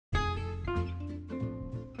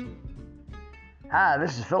Hi,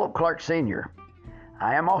 this is Phillip Clark Sr.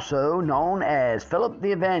 I am also known as Phillip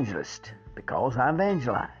the Evangelist because I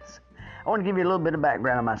evangelize. I want to give you a little bit of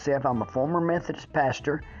background on myself. I'm a former Methodist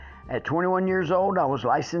pastor. At 21 years old, I was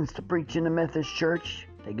licensed to preach in the Methodist church.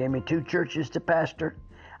 They gave me 2 churches to pastor.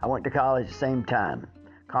 I went to college at the same time.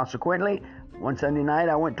 Consequently, one Sunday night,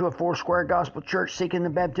 I went to a Foursquare Gospel church seeking the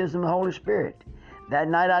baptism of the Holy Spirit. That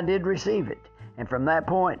night, I did receive it. And from that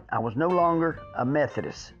point, I was no longer a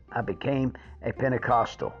Methodist. I became a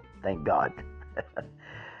Pentecostal. Thank God.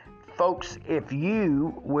 Folks, if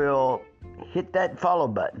you will hit that follow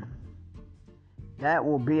button, that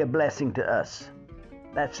will be a blessing to us.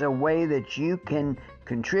 That's a way that you can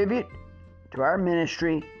contribute to our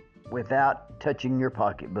ministry without touching your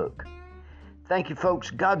pocketbook. Thank you,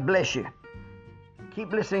 folks. God bless you.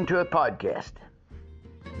 Keep listening to a podcast.